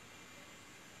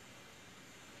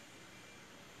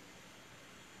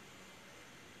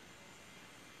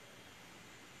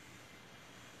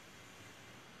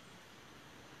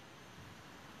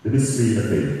 The mystery of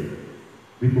faith.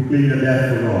 We proclaim the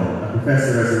death of the Lord and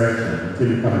profess the resurrection until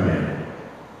you come again.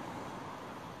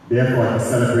 Therefore, to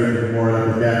celebrate the memorial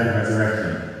of the death and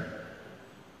resurrection,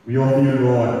 we offer you,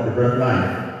 Lord, the bread of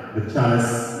life, the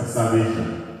chalice of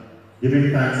salvation,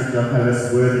 giving thanks that you have held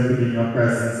us worthy to be in your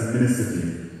presence and minister to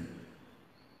you.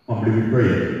 Humbly we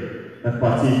pray that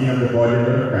partaking of the body and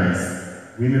blood of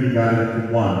Christ, we may be gathered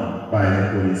into one by the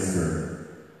Holy Spirit.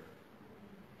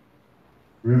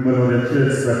 Remember, Lord, your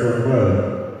church spread throughout the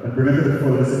world, and bring it to the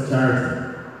fullness of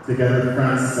charity, together with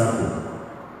Francis our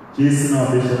Pope, Jason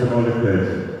our Bishop, and all the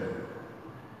clergy.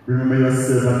 Remember your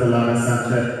servant Alana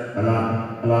Sanchez,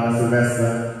 Alana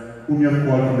Sylvester, whom you have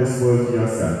called from this world to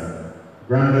yourself.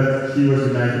 Grant that she was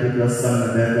united with your Son,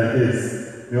 and death like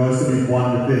his may also be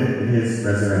one with him in his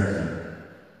resurrection.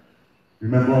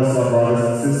 Remember also our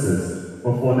brothers and sisters,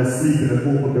 who have fallen asleep in the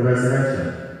hope of the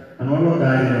resurrection, and all who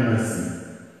died in your mercy.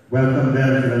 Welcome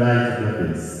them into the light of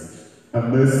your face. Have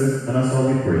mercy on us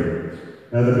all, we pray.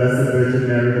 Now the Blessed Virgin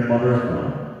Mary, the Mother of God,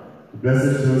 the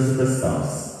Blessed Joseph, her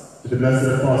spouse, with the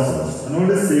blessed apostles, and all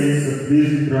the saints who have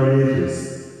pleased you throughout the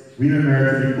ages, we may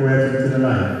merit to be co-heirs into the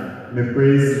life, and may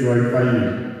praise and glorify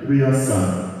you through your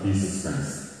Son, Jesus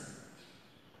Christ.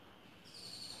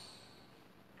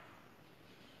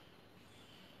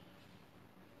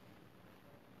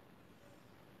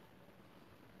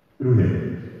 Through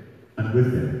him, and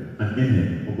with him, and in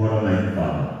him, O God Almighty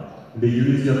Father, in the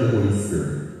unity of the Holy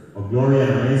Spirit, all glory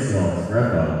and honor is yours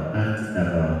forever and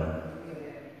ever.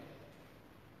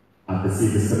 At the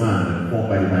Savior's command, informed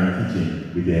by divine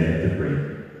teaching, we dare to pray.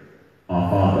 Our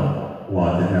Father, who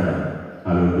art in heaven,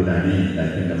 hallowed be thy name, thy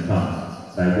kingdom come.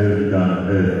 Thy will be done on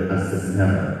earth as it is in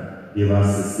heaven. Give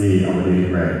us this day our daily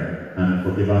bread, and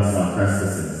forgive us our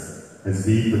trespasses, as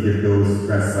we forgive those who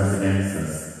trespass against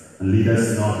us. And lead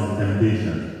us not into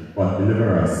temptation, but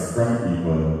deliver us from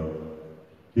evil.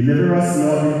 Deliver us,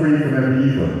 Lord, we pray, from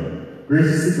every evil.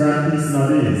 Graciously grant peace in our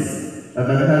days, that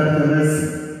by the help of your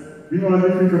mercy, we will be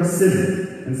free from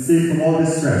sin and safe from all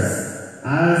distress,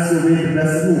 as we await the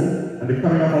blessed hope and the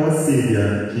coming of our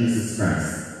Saviour, Jesus Christ.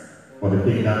 For the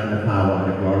kingdom and the power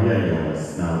and the glory are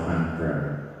yours, now and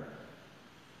forever.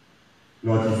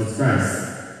 Lord Jesus Christ,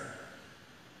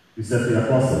 you said to the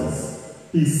apostles,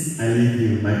 Peace I leave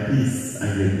you, my peace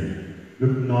I give you.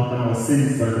 Look not on our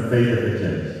sins, but on the faith of the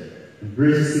church, and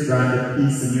graciously grant us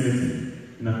peace and unity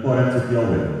in accordance with your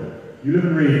will. You live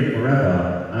and reign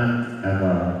forever and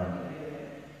ever.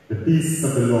 The peace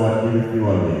of the Lord be with you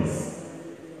always.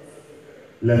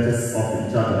 Let us offer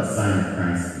each other a sign of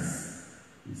Christ's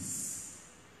peace.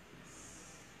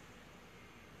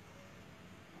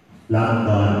 Lamb of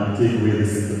God, you take away the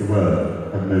sins of the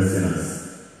world, have mercy on us.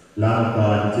 Lamb of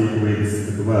God, you take away the sins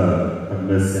of the world, have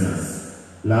mercy on us.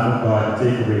 Lamb of God,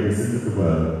 you take away the sins of the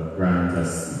world, grant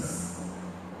us peace.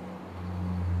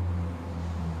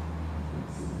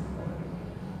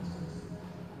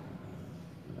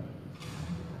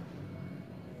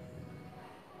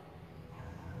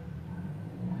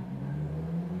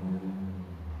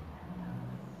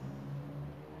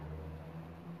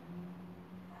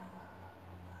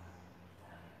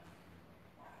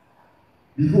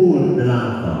 Behold the Lamb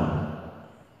of God.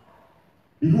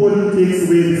 Behold, who takes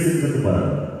away the sins of the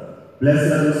world.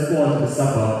 Blessed are those called to the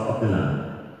supper of the Lamb.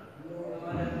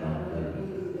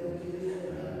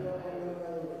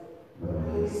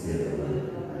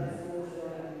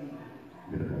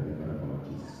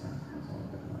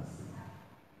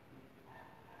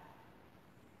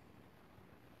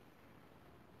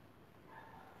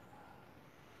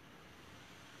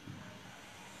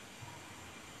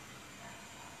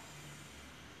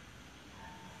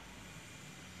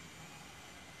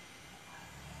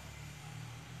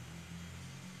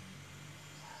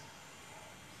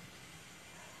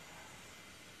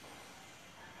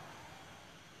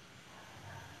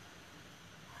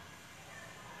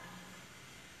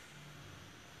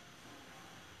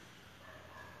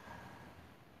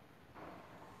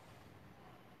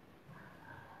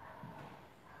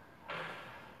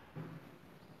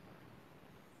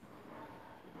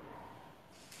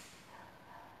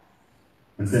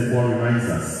 And St. Paul reminds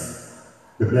us,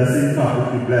 the blessing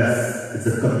cup which we bless is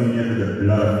a communion with the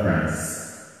blood of Christ.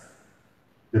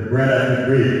 The bread that we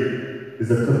break is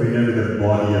a communion with the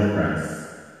body of Christ.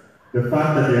 The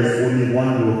fact that there is only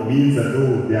one loaf means that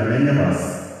though there are many of us,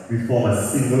 we form a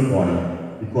single body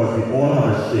because we all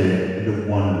have a share in the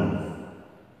one loaf.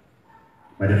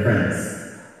 My dear friends,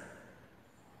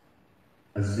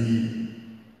 as I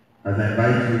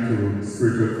invite you to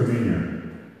spiritual communion,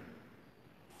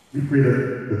 we pray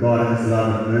that the God in His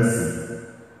love and mercy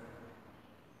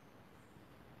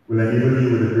will enable you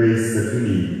with the grace that you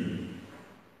need,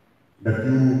 that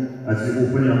you, as you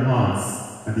open your hearts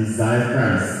and desire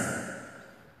Christ,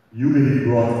 you may be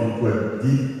brought into a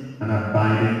deep and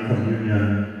abiding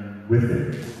communion with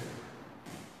Him.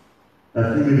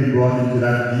 That you may be brought into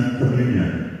that deep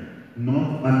communion,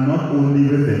 not only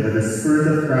with Him, but the Spirit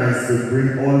of Christ will bring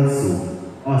also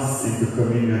us into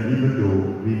communion, even though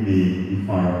we may be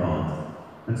far apart.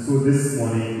 And so this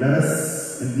morning, let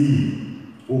us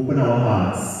indeed open our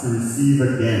hearts to receive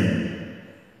again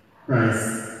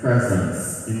Christ's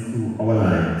presence into our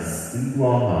lives, into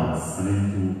our hearts, and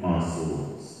into our souls.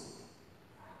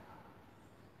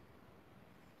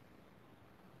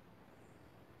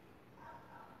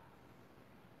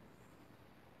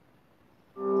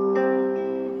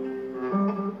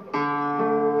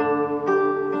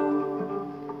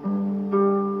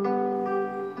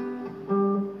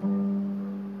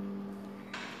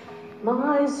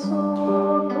 My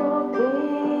soul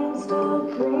proclaims the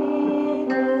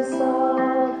greatness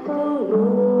of the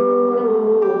Lord,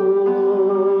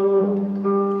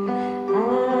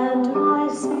 and my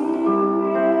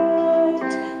spirit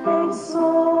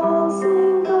exalts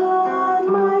in God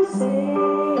my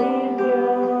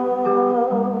Savior,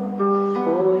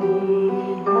 for He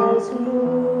has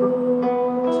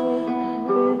looked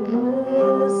with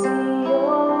mercy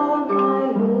on my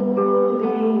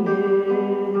lowliness,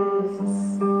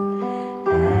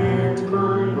 and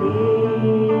my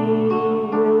name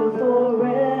will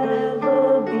forever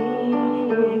be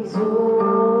exalted.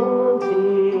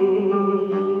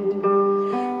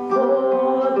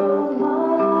 For the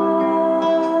mighty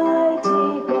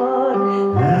God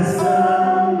has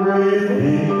done great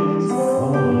things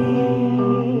for me,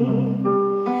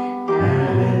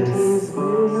 and His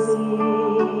mercy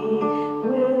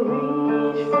will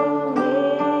reach from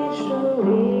age to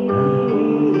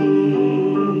age.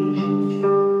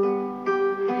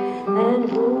 And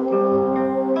holy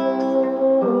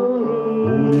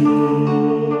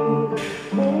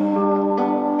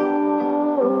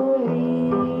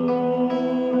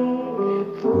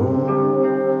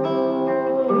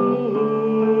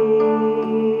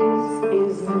is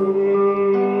His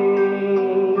name.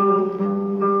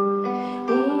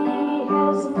 He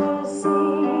has mercy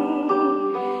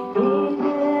in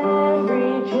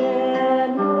every generation.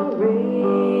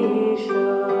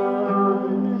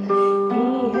 He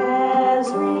has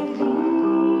revealed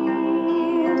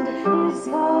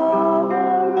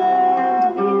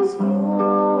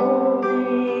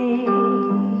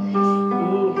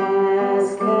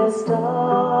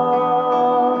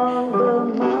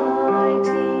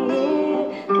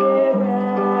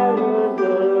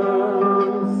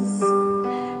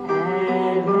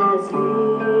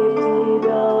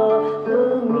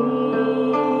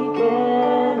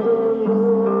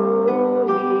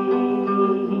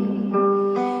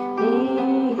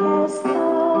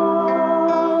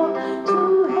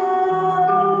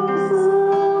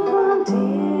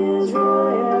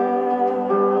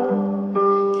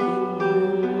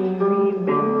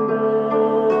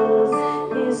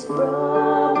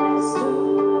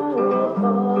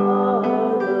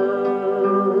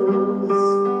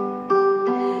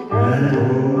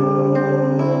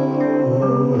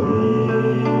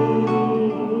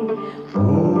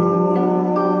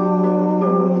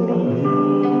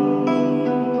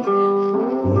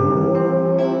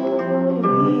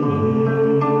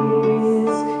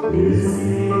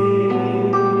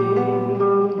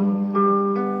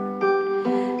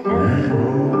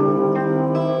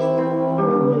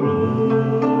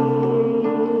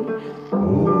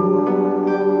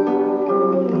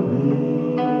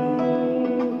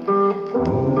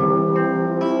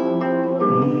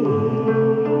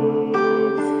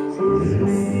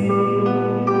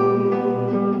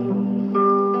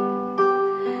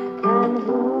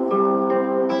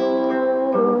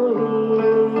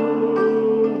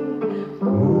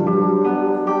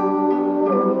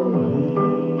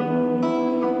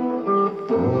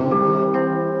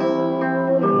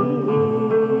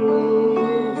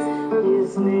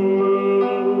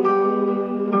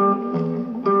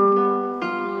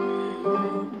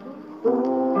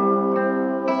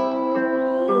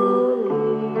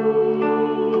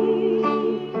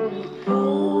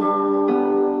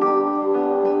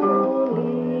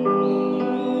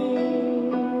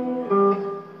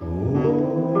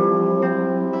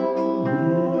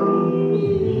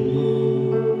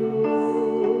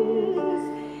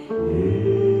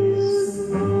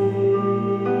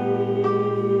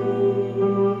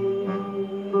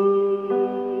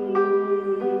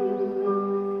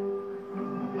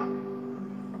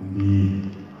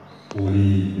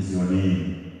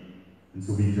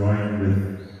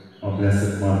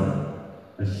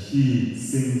as she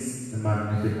sings the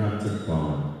Magnificat of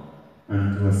God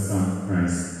and to her Son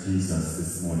Christ Jesus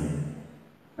this morning,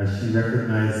 as she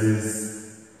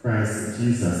recognizes Christ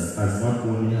Jesus as not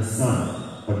only her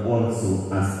Son, but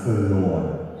also as her Lord,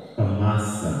 her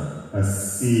Master, her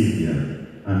Savior,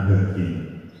 and her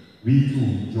King. We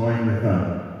too join with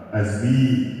her as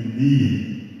we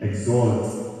indeed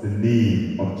exalt the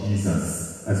name of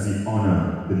Jesus, as we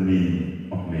honor the name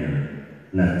of Mary.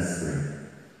 Let us pray.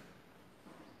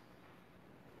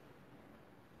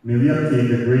 May we obtain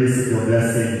the grace of your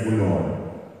blessing, O Lord,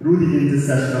 through the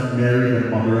intercession of Mary, the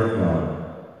Mother of God,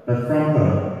 that from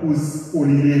her, whose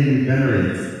holy name we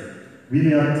venerate, we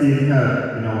may obtain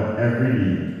help in our every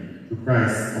need, through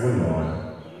Christ our Lord.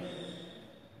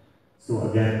 So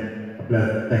again, a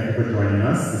pleasure. Thank you for joining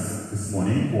us this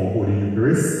morning for Holy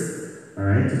Eucharist. All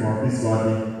right, tomorrow, please God,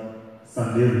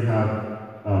 Sunday we have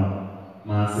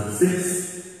Mass at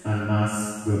 6, and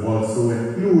Mass will also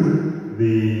include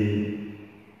the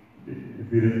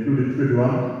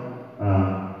Triduum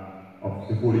of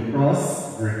the Holy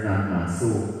Cross during that Mass. So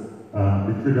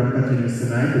the Triduum continues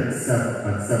tonight at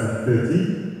 7:30.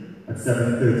 At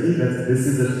 7:30, this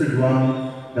is a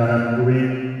Triduum that I'm doing,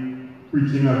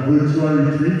 preaching a virtual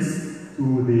retreat to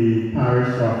the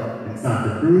parish of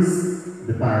Santa Cruz,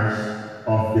 the parish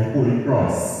of the Holy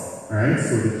Cross. All right,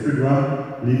 so the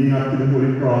Triduum leading up to the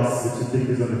Holy Cross, which I think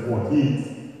is on the 14th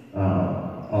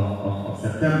of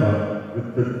September,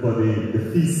 for the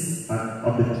feast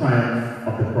of the triumph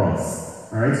of the cross.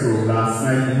 All right, so last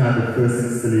night we had the first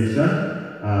installation,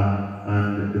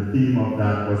 and the theme of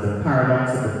that was the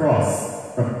paradox of the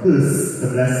cross, from curse to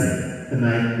blessing.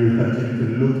 Tonight we'll continue to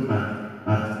look at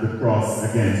the cross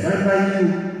again. So I invite you,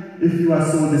 if you are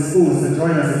so disposed, to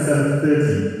join us at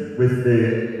 7:30 with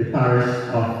the parish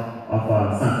of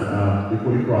the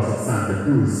Holy Cross of Santa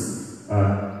Cruz,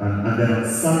 and then on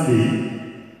Sunday,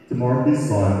 tomorrow, please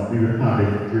God, we will have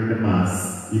it during the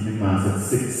Mass, evening Mass at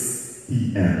 6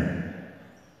 p.m.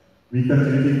 We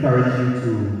continue to encourage you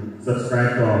to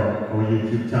subscribe to our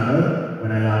YouTube channel.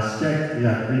 When I last checked, we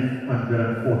had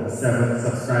 347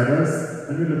 subscribers,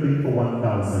 and we're looking for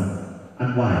 1,000.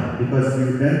 And why? Because we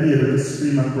will then be able to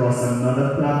stream across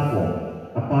another platform.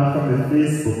 Apart from the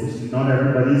Facebook, which not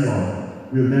everybody is on,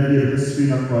 we'll then be able to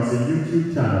stream across a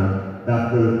YouTube channel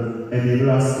that will enable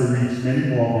us to reach many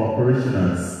more of our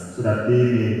parishioners, so that they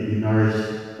may be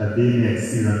nourished, that they may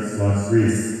experience God's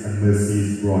grace and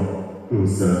mercies brought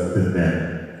closer to them.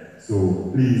 So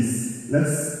please,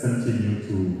 let's continue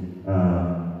to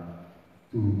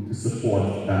support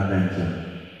that venture.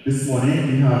 This morning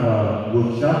we have a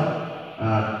workshop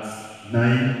at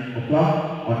 9 o'clock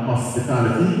on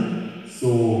hospitality. So,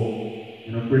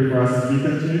 pray for us as we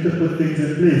continue to put things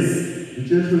in place. The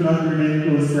church will not remain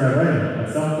closed forever. At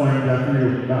some point, we have to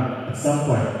reopen back. At some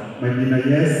point, might be in a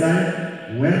year's time.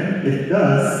 When it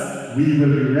does, we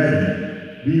will be ready.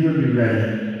 We will be ready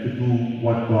to do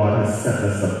what God has set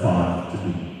us apart to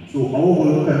do. So our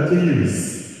work continues.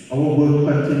 Our work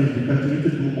continues. We continue to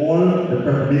do make all the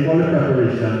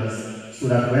preparations, so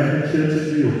that when the church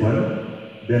is reopened,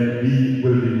 then we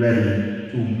will be ready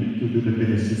to do the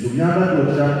ministry. So we have that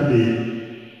workshop today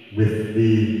with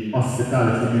the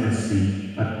hospitality ministry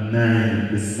at 9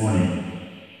 this morning.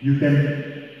 You can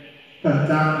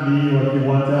contact me, or if you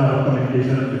want to have a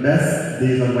communication of the best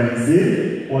days on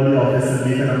Wednesday, call the office and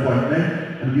make an appointment,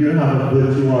 and we will have a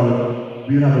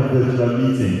virtual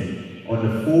meeting on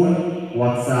the phone,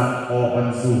 WhatsApp, or on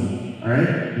Zoom.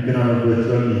 Alright? You can have a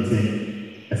virtual meeting,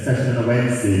 a session on a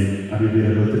Wednesday, and we'll be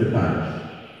able to the parish.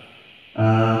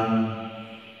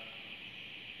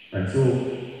 Right, so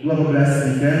you have a blessed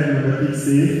weekend. Remember, keep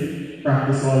safe,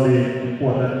 practice all the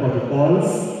important protocols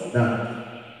that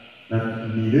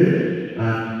needed,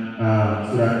 and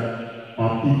so that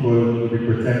our people will be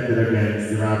protected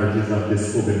against the ravages of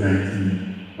this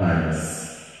COVID-19 virus.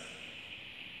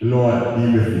 The Lord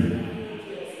be with you.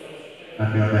 And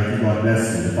may Almighty God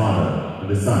bless you, the Father, and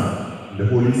the Son, and the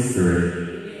Holy Spirit.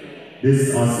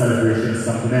 This our celebration is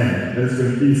come to an end. Let us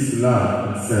bring peace to love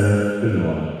and serve the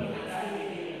Lord.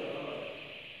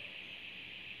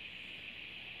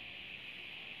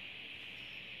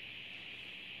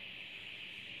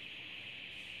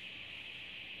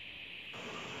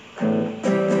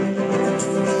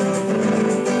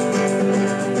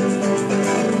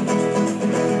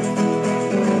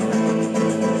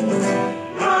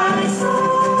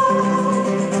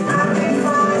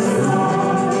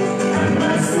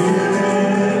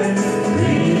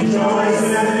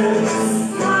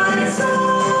 My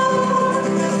soul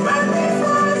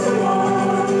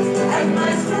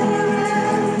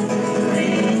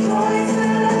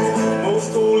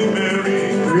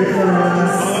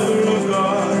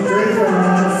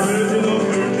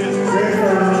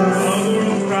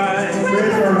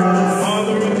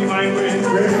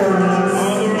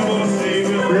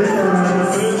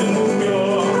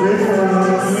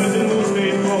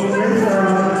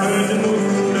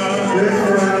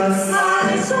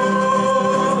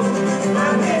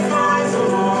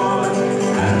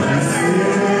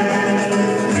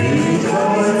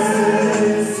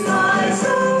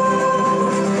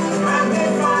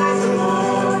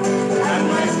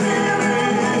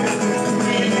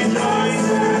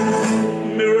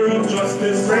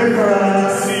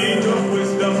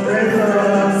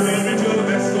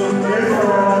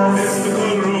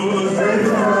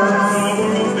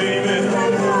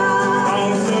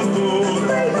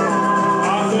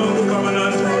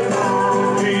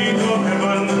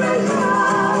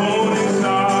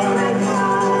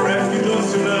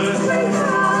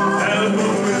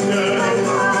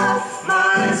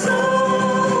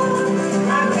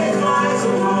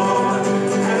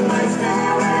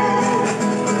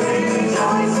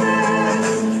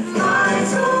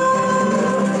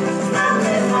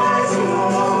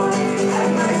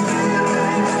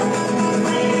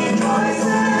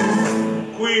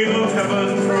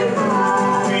heaven